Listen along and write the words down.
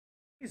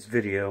Today's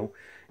video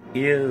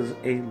is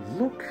a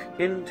look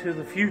into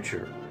the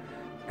future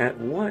at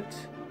what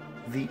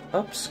the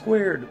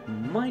upsquared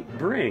might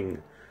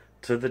bring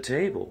to the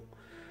table.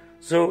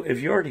 So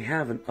if you already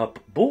have an up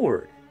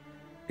board,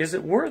 is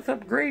it worth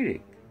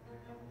upgrading?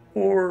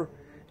 Or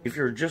if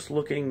you're just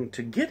looking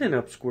to get an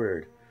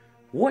upsquared,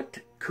 what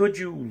could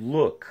you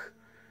look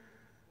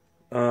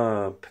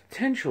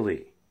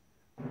potentially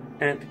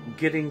at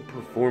getting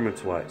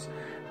performance-wise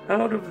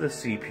out of the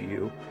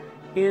CPU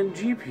and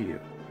GPU?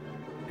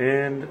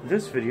 And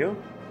this video,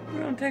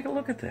 we're going to take a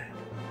look at that.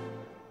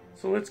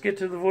 So let's get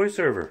to the voice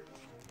server.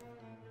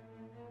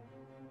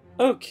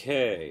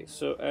 Okay,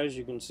 so as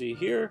you can see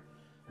here,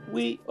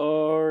 we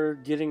are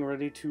getting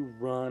ready to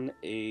run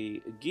a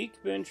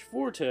Geekbench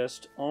 4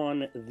 test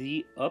on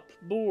the up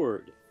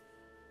board.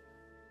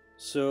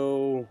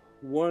 So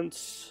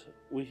once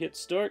we hit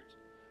start,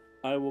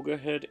 I will go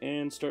ahead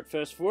and start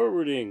fast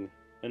forwarding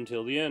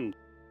until the end.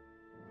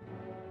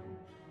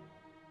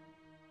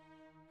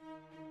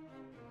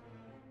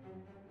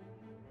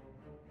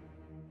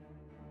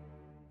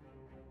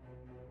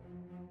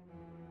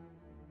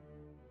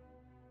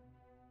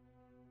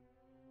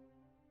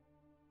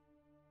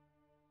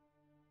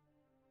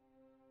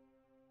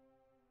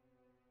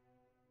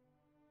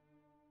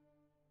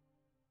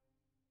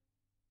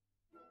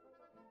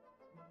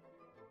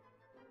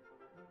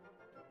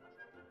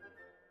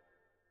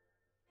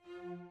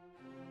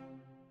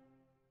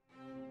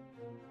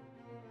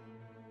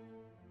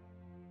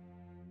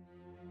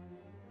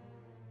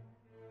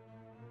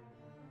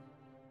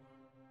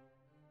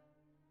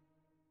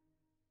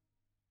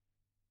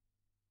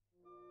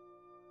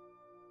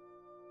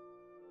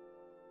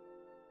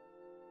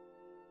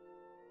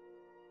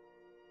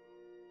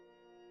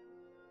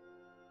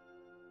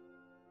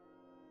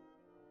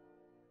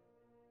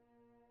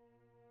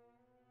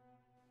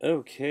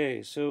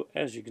 Okay, so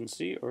as you can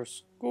see, our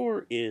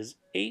score is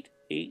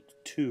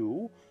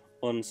 882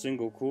 on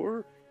single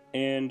core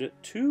and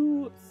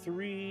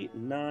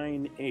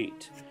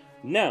 2398.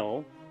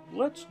 Now,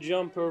 let's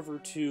jump over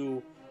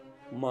to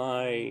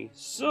my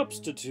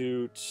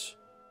substitute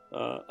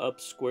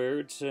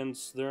upsquared,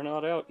 since they're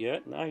not out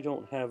yet and I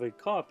don't have a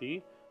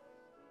copy,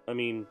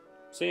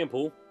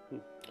 sample,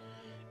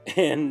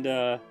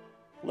 and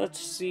let's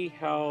see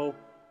how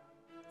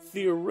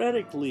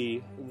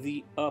theoretically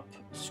the up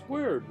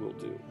squared will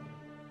do.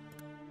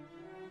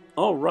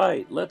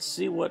 Alright, let's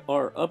see what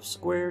our up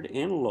squared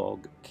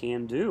analog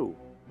can do.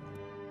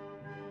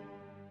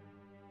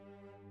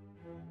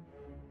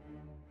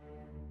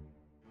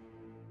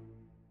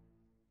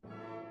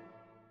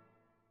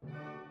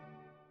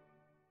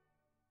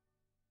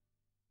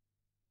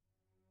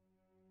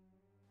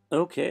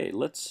 Okay,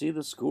 let's see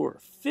the score.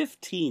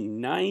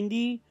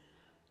 1590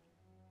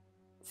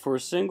 for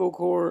single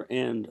core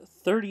and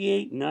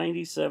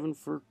 3897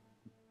 for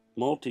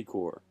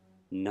multi-core.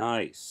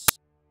 Nice.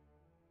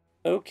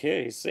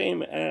 Okay,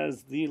 same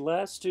as the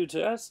last two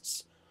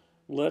tests.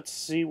 Let's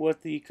see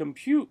what the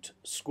compute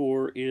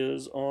score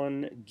is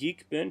on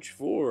Geekbench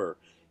 4.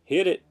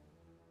 Hit it.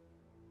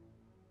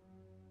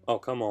 Oh,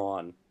 come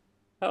on.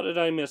 How did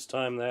I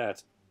mistime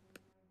that?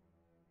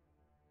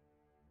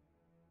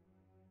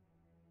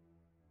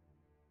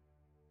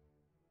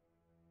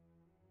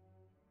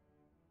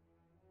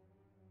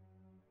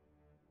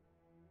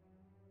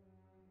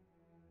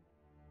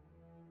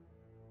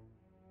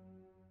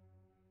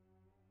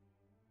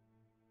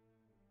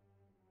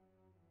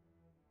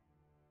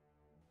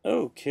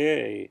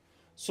 Okay,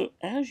 so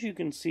as you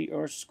can see,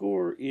 our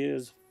score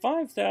is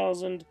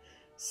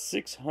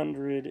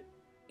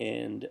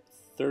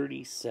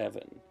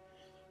 5,637.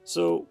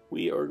 So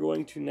we are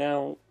going to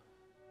now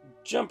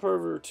jump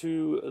over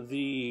to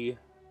the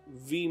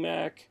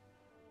vMac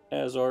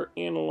as our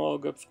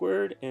analog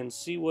upsquared and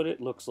see what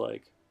it looks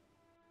like.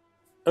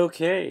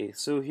 Okay,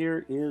 so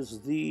here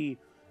is the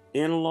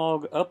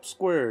analog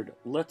upsquared.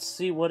 Let's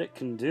see what it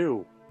can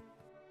do.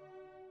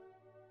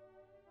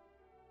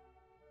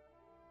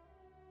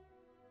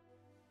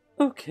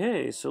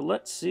 Okay, so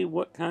let's see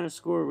what kind of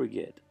score we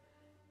get.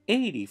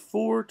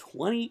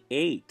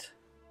 8428.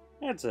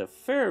 That's a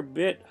fair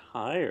bit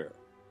higher.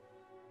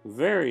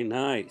 Very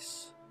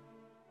nice.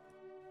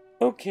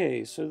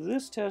 Okay, so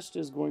this test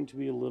is going to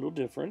be a little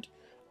different.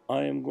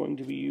 I am going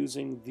to be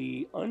using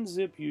the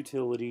unzip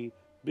utility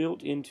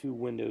built into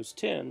Windows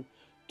 10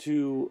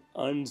 to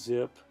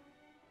unzip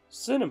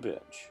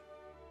Cinebench.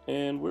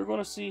 And we're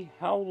going to see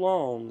how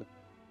long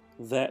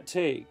that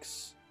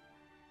takes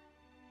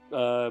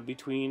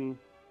between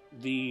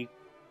the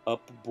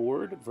up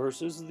board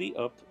versus the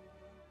up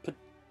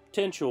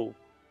potential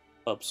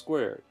up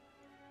squared.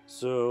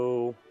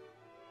 So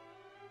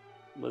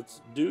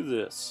let's do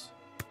this.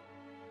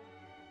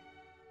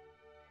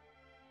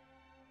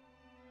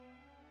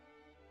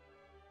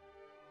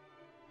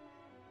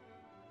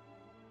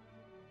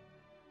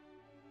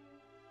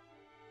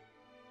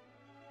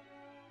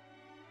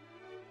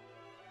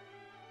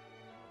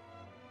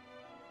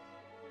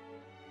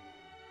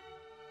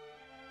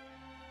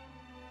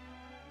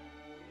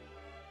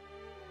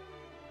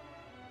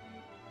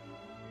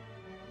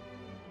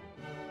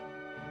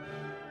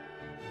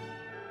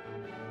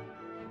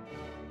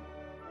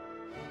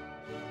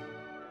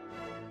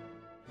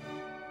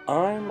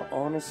 I'm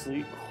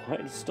honestly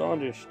quite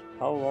astonished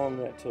how long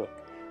that took.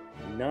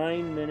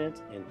 9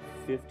 minutes and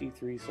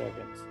 53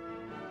 seconds.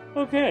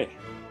 Okay,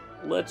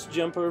 let's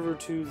jump over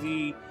to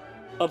the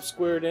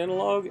upsquared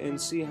analog and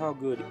see how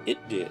good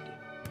it did.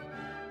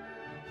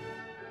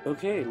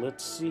 Okay,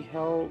 let's see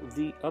how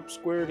the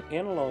upsquared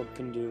analog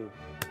can do.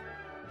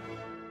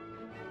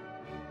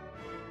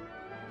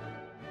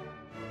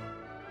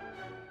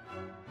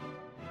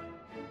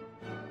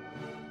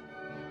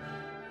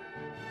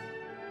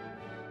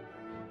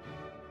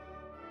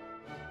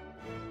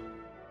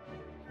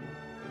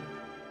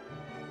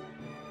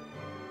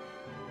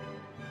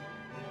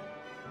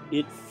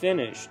 It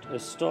finished,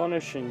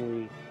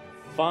 astonishingly,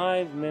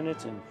 5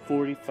 minutes and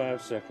 45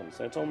 seconds.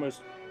 That's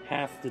almost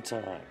half the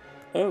time.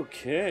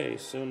 Okay,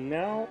 so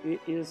now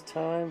it is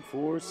time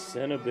for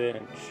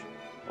Cinebench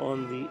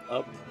on the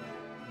up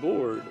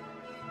board.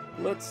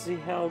 Let's see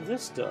how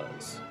this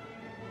does.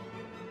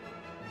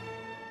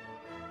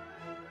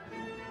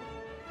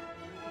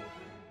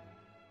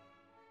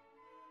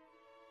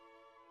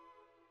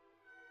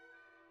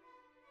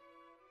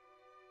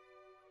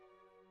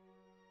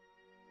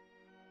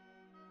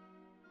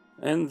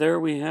 And there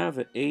we have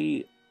it,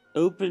 a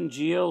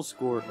OpenGL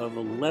score of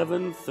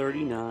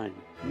 1139.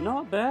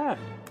 Not bad.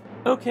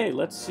 Okay,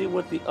 let's see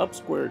what the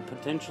upsquared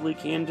potentially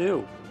can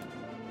do.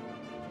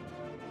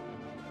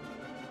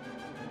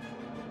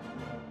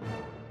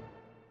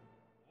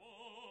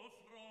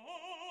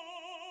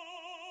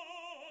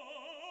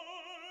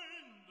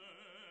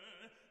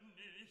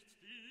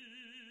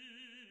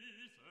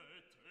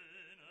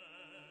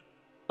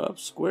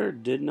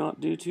 Upsquared did not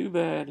do too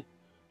bad.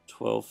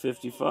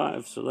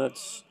 1255, so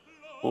that's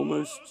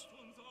almost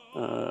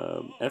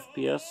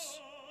FPS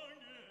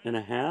and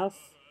a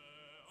half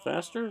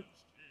faster.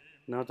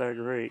 Not that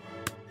great.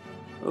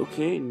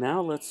 Okay,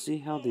 now let's see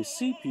how the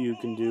CPU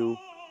can do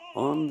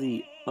on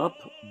the up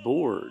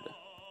board.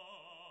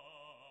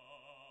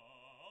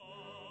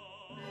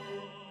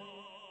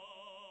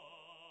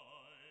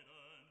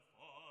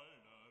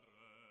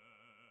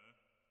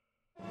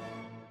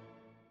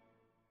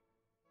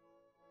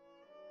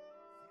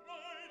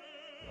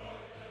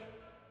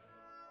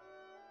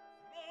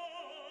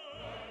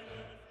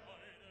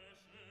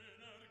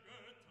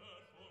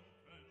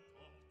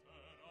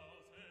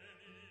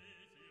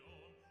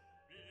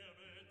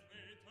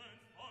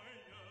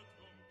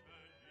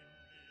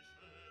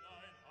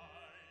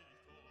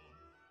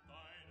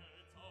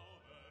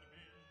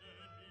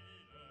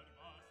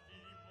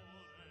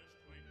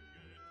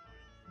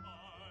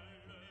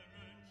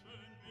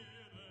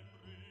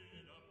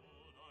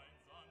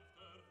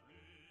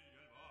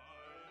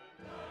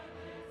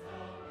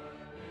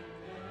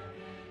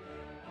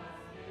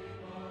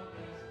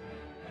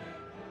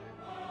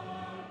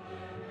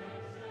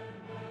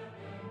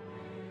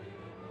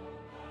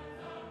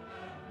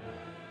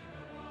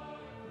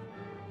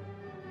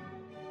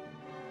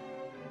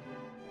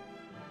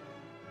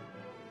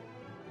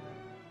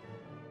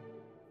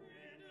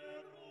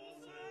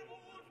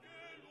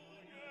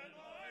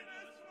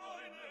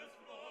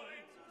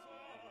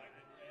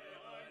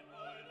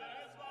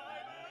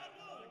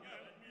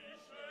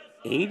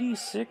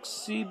 $86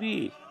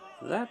 CB.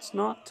 That's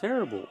not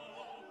terrible.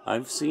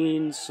 I've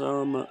seen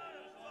some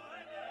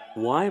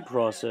Y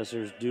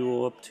processors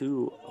do up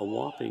to a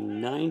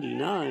whopping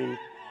 99,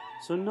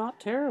 so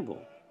not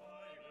terrible.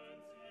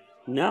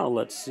 Now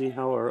let's see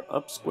how our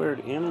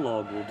upsquared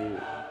analog will do.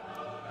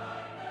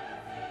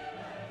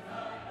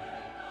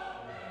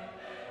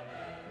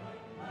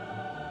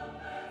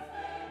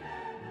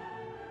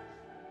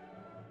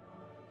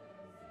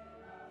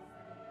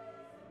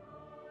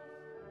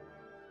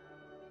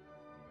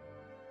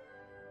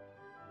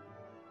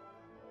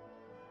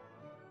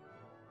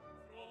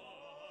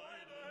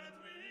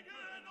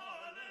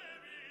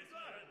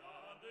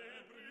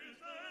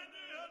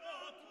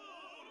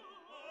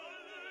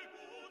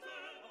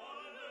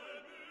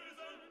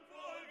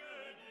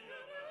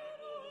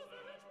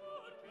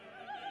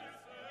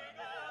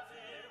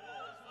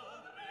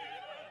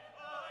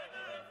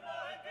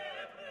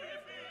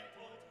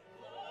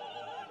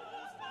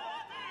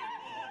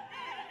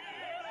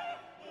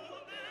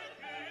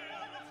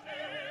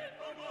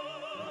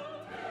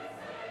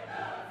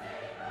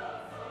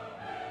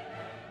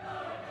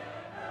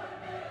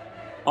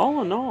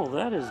 All in all,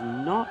 that is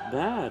not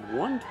bad.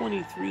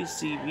 123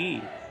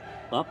 CB,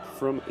 up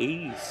from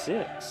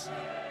 86.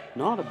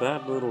 Not a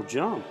bad little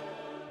jump.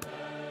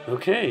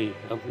 Okay,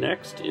 up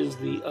next is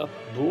the up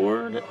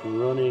board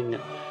running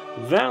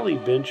Valley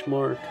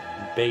Benchmark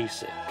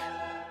Basic.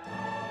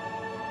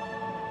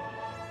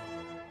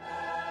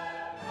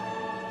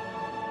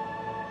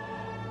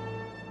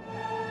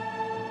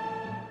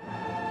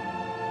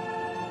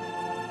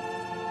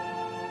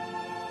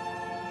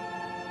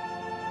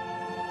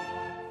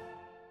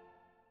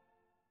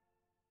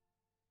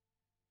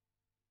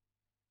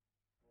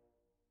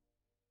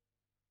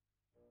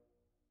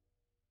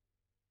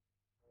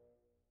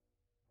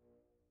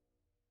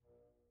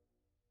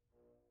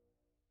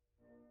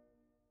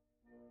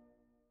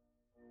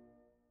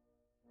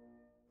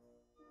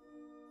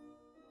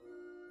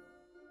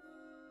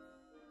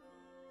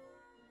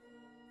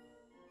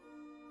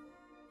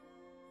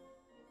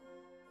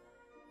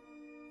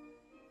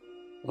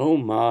 Oh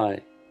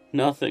my,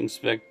 nothing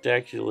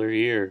spectacular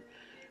here.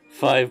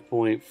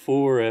 5.4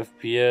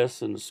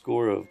 FPS and a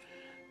score of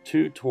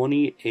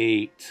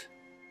 228.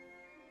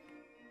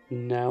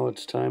 Now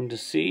it's time to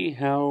see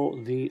how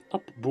the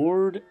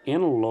upboard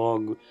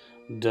analog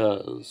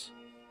does.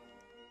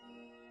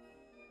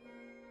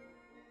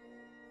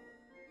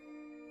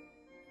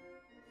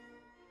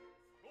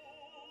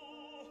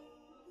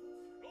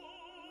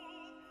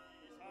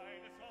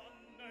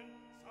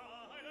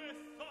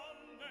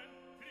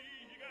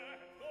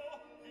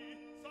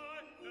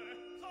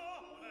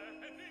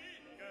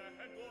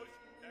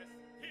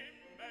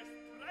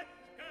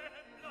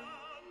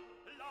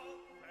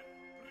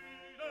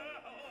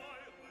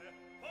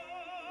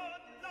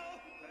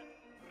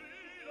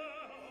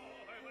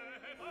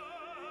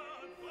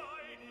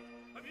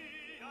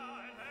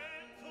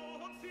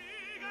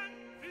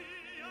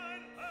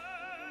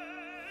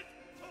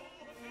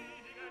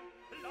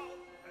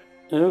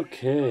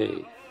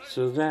 Okay,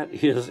 so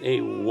that is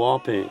a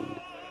whopping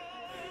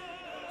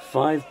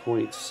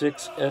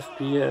 5.6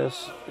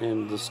 FPS,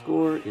 and the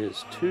score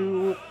is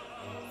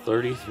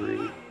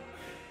 233.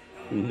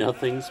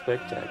 Nothing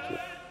spectacular.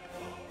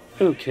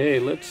 Okay,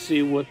 let's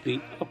see what the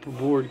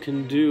upperboard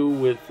can do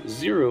with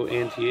zero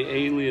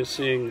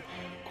anti-aliasing,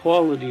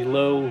 quality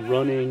low,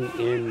 running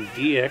in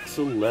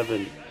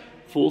DX11,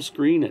 full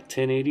screen at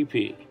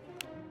 1080p.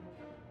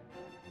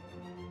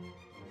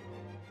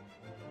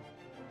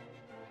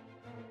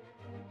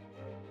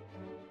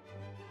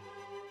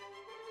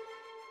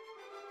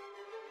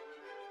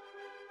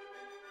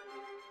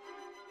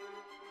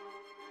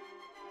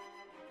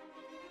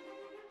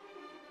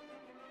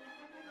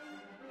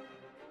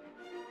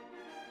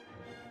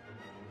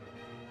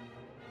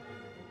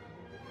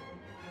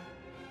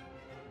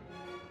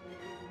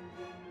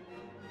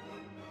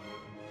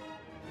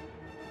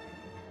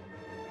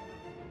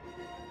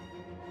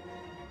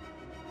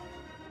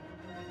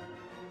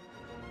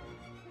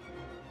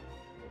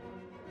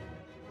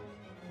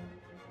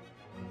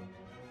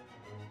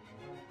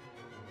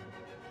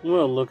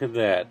 Well, look at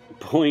that.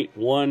 0.1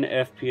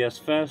 FPS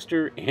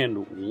faster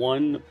and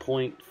 1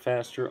 point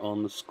faster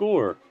on the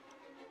score.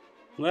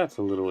 That's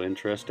a little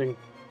interesting.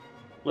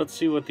 Let's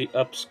see what the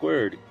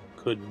upsquared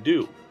could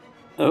do.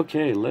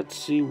 Okay, let's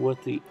see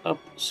what the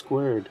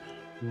upsquared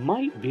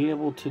might be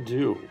able to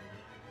do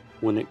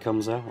when it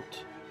comes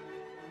out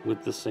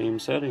with the same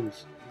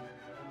settings.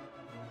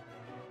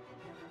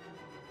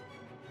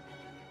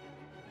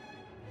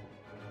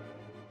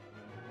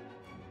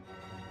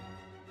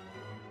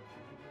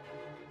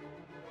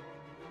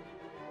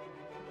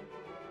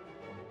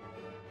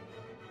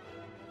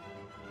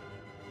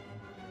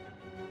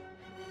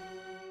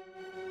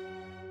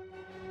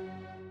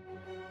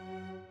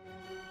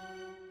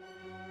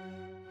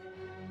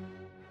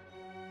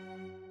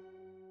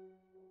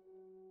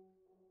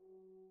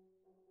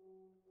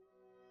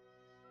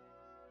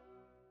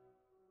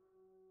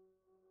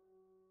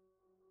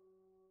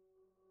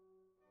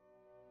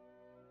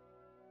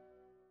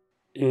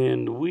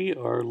 And we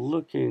are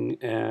looking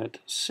at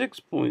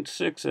 6.6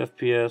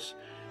 FPS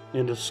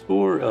and a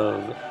score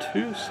of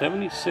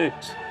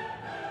 276.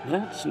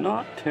 That's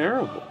not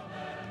terrible.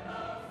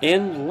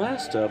 And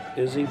last up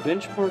is a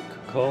benchmark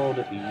called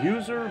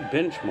User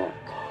Benchmark.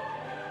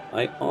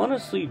 I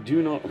honestly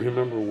do not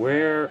remember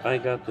where I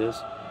got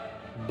this,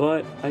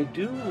 but I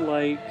do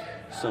like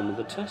some of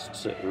the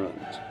tests it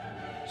runs.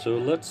 So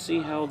let's see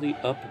how the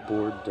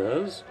upboard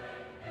does,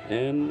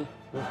 and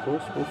of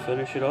course we'll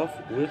finish it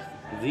off with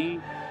the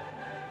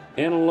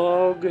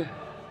analog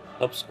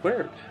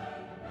upsquared.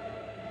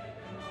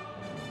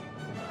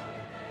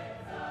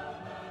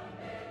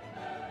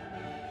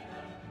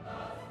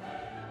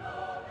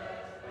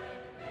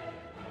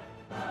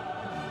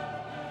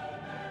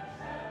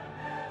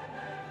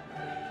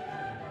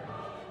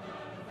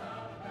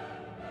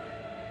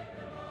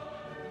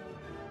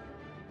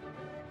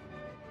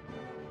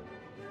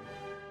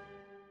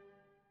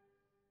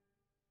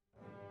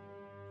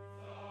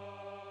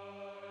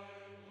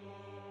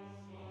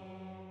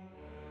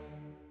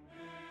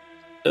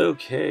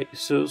 Okay,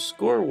 so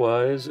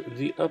score-wise,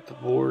 the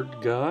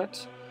upboard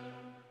got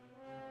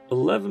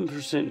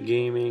 11%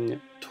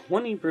 gaming,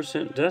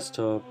 20%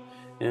 desktop,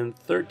 and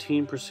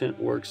 13%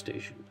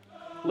 workstation.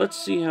 Let's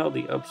see how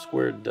the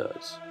upsquared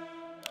does.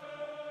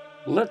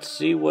 Let's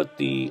see what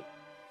the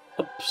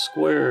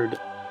upsquared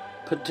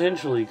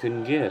potentially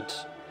can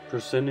get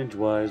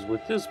percentage-wise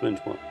with this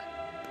benchmark.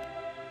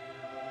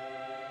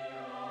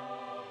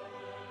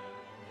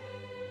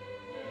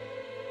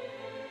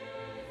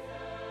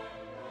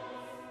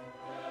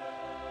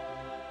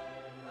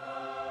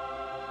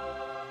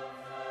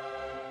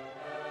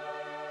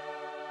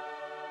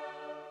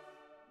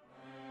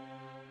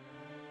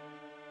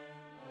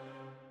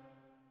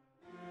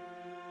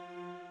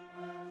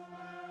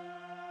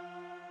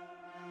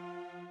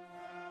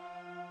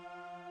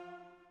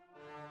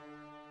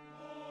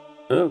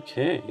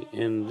 Okay,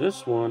 in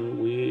this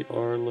one we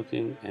are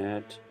looking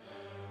at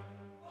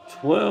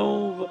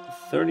 12,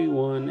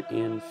 31,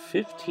 and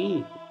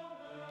 15.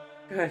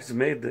 You guys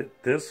made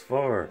it this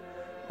far.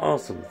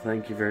 Awesome,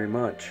 thank you very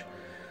much.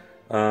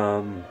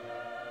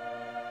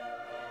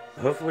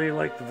 Hopefully you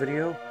liked the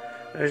video.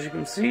 As you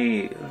can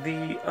see,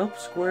 the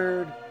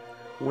upsquared,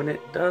 when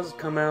it does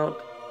come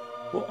out,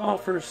 will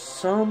offer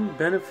some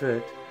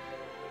benefit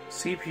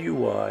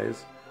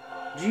CPU-wise.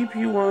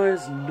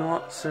 GPU-wise,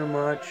 not so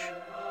much.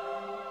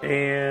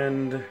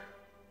 And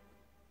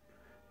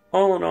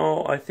all in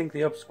all, I think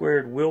the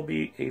upsquared will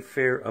be a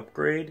fair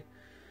upgrade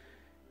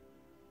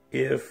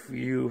if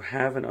you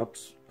have an up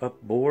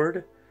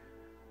board,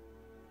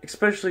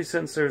 especially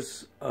since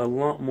there's a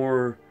lot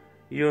more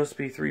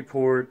USB 3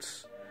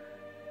 ports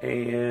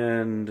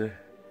and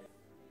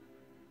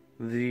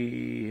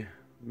the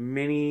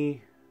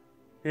mini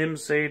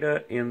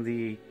SATA and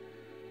the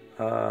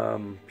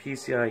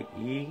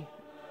PCIe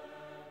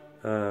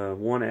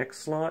 1X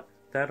slot.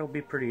 That'll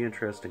be pretty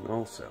interesting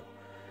also.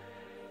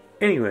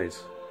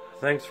 Anyways,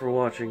 thanks for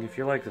watching. If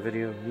you like the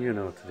video, you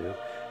know what to do.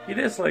 If you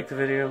dislike the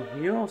video,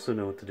 you also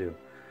know what to do.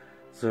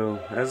 So,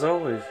 as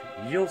always,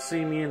 you'll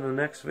see me in the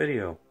next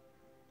video.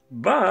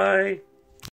 Bye!